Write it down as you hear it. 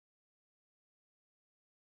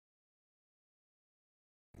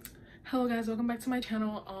Hello guys, welcome back to my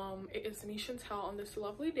channel. It is me, Shantel, on this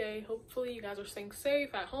lovely day. Hopefully you guys are staying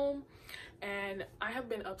safe at home. And I have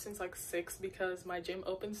been up since like 6 because my gym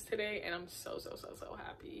opens today, and I'm so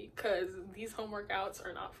happy because these home workouts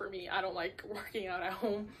are not for me. I don't like working out at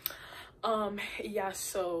home.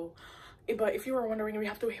 But if you were wondering, we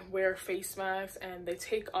have to wear face masks and they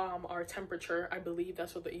take our temperature. I believe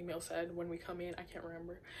that's what the email said when we come in. I can't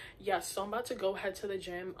remember. So I'm about to go head to the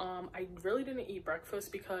gym. I really didn't eat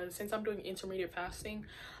breakfast because since I'm doing intermediate fasting,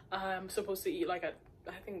 I'm supposed to eat like at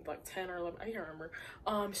I think like 10 or 11, I can't remember.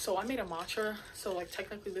 So I made a matcha, so like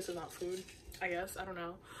technically this is not food, I guess. I don't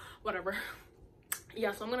know, whatever.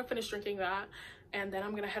 So I'm gonna finish drinking that, and then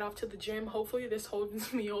I'm gonna head off to the gym. Hopefully this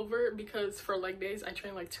holds me over because for leg days I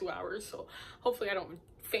train like 2 hours, so hopefully I don't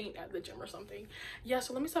faint at the gym or something.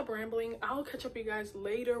 So let me stop rambling. I'll catch up with you guys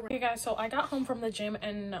later. Okay guys, so I got home from the gym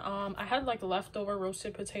and I had like leftover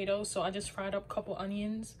roasted potatoes, so I just fried up a couple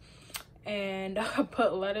onions and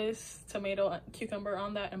put lettuce, tomato, cucumber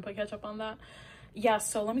on that and put ketchup on that.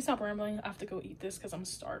 So let me stop rambling. I have to go eat this because I'm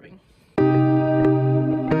starving.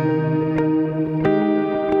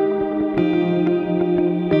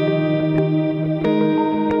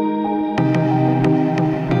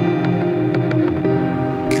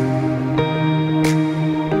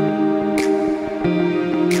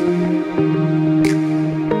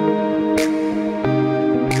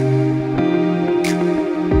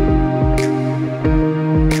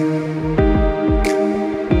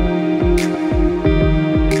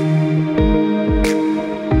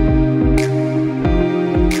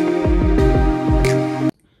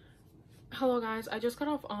 I just got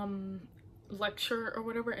off lecture or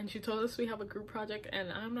whatever, and she told us we have a group project,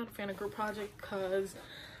 and I'm not a fan of group project because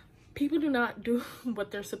people do not do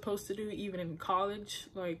what they're supposed to do even in college.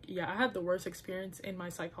 Like I had the worst experience in my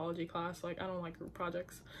psychology class. Like I don't like group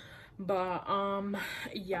projects, but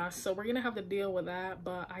so we're gonna have to deal with that.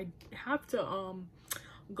 But I have to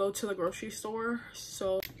go to the grocery store.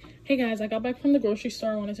 So hey guys, I got back from the grocery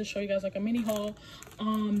store. I wanted to show you guys like a mini haul.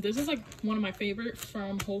 This is like one of my favorites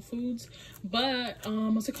from Whole Foods, but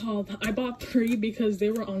what's it called, I bought 3 because they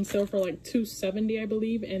were on sale for like $2.70 I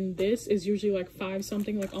believe, and this is usually like 5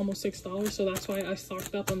 something, like almost $6, so that's why I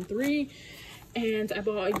stocked up on 3. And I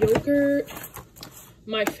bought a yogurt,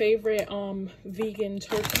 my favorite vegan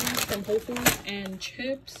turkey from Whole Foods, and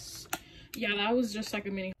chips. That was just like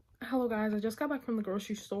a mini. Hello guys, I just got back from the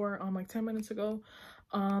grocery store like 10 minutes ago,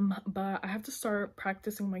 but I have to start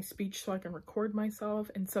practicing my speech so I can record myself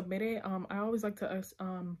and submit it. I always like to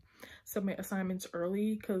submit assignments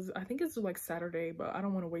early because I think it's like Saturday, but I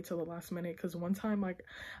don't want to wait till the last minute because one time like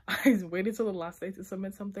I waited till the last day to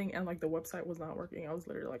submit something and like the website was not working. I was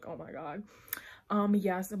literally like, oh my god.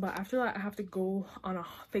 But after that I have to go on a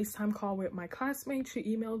FaceTime call with my classmate. She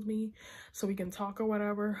emailed me so we can talk or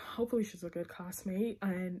whatever. Hopefully she's a good classmate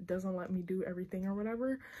and doesn't let me do everything or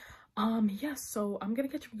whatever. So I'm gonna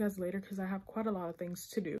catch you guys later because I have quite a lot of things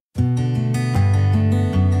to do.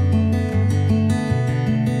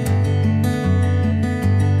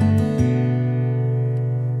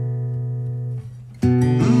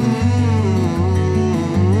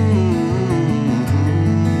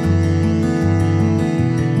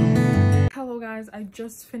 I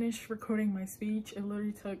just finished recording my speech. It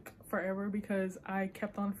literally took forever because I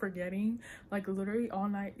kept on forgetting. Like literally all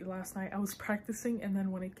night last night I was practicing, and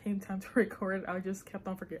then when it came time to record I just kept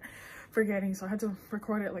on forgetting, so I had to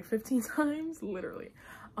record it like 15 times literally.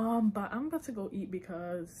 But I'm about to go eat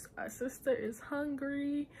because my sister is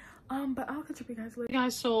hungry. But I'll catch up with you guys later.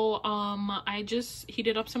 Guys, so I just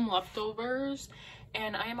heated up some leftovers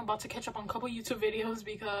and I am about to catch up on a couple YouTube videos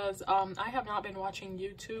because I have not been watching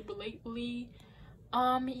YouTube lately.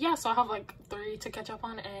 So I have like 3 to catch up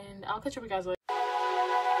on, and I'll catch up with you guys later.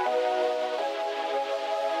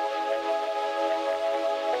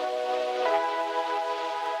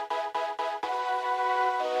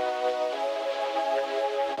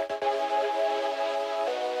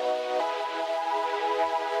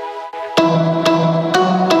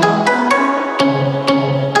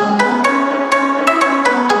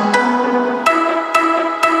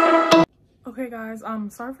 Okay guys,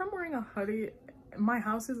 sorry if I'm wearing a hoodie. My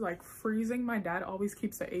house is like freezing. My dad always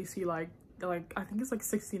keeps the AC like I think it's like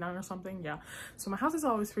 69 or something. So my house is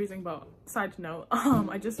always freezing. But side note,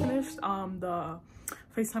 I just finished the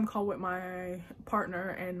FaceTime call with my partner,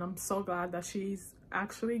 and I'm so glad that she's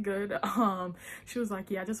actually good. She was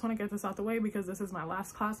like, I just want to get this out the way because this is my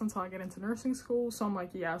last class until I get into nursing school. So I'm like,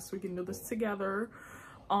 yes, we can do this together.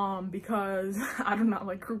 because I do not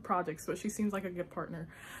like group projects, but she seems like a good partner.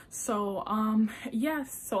 So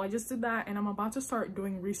yes, so I just did that, and I'm about to start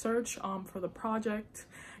doing research for the project,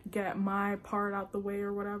 get my part out the way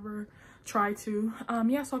or whatever, try to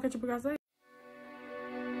yeah, so I'll catch up with you guys later.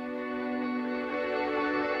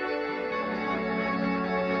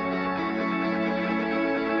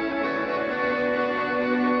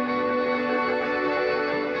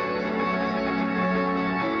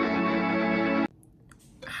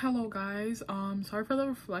 Hello guys, sorry for the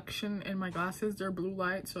reflection in my glasses. They're blue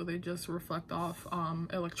light, so they just reflect off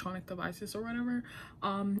electronic devices or whatever.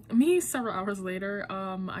 Me several hours later,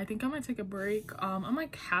 I think I might take a break. I'm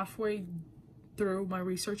like halfway through my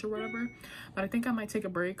research or whatever, but I think I might take a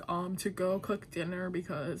break to go cook dinner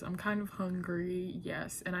because I'm kind of hungry.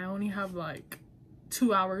 Yes, and I only have like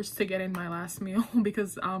 2 hours to get in my last meal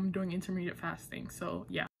because I'm doing intermediate fasting. So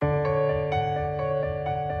yeah.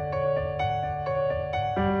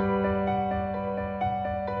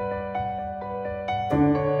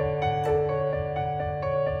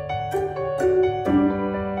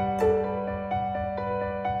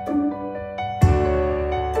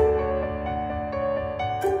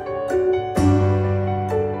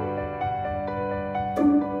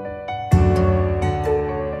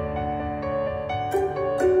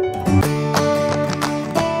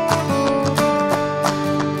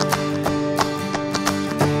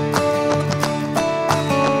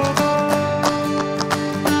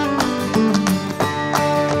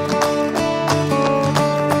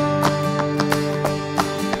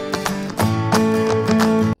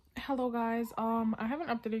 Hello guys, I haven't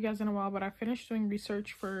updated you guys in a while, but I finished doing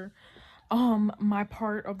research for my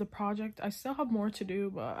part of the project. I still have more to do,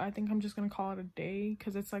 but I think I'm just gonna call it a day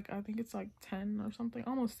because it's like, I think it's like 10 or something,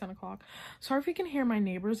 almost 10 o'clock. Sorry if you can hear my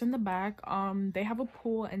neighbors in the back. They have a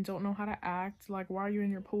pool and don't know how to act. Like, why are you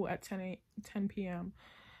in your pool at 10 p.m?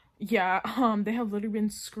 Yeah, they have literally been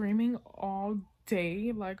screaming all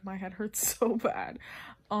day. Like, my head hurts so bad.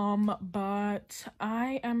 But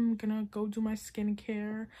I am gonna go do my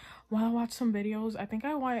skincare while I watch some videos. I think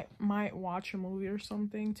I might watch a movie or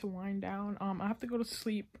something to wind down. I have to go to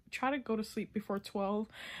sleep, try to go to sleep before 12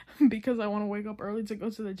 because I want to wake up early to go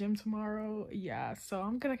to the gym tomorrow. Yeah, so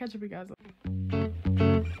I'm gonna catch up with you guys later.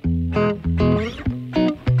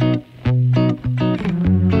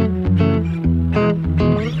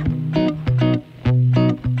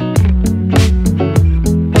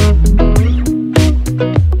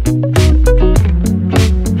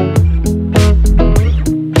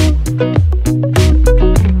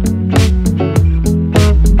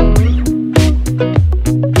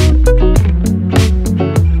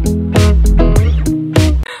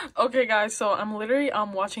 Okay guys, so I'm literally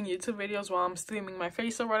watching YouTube videos while I'm steaming my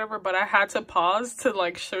face or whatever, but I had to pause to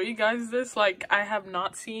like show you guys this. Like, I have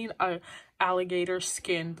not seen a alligator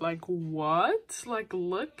skinned. Like, what? Like,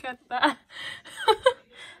 look at that.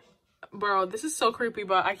 Bro, this is so creepy,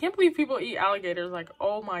 but I can't believe people eat alligators. Like,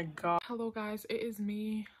 oh my god. Hello guys, it is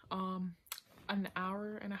me an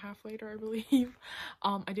hour and a half later, I believe.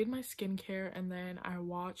 I did my skincare and then I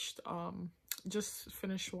watched just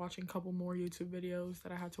finished watching a couple more YouTube videos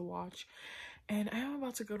that I had to watch, and I am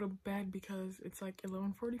about to go to bed because it's like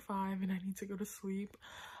 11:45 and I need to go to sleep.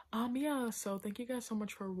 Yeah, so thank you guys so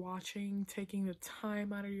much for watching, taking the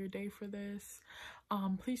time out of your day for this.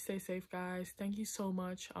 Please stay safe guys. Thank you so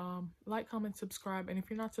much. Like, comment, subscribe, and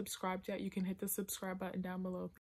if you're not subscribed yet, you can hit the subscribe button down below.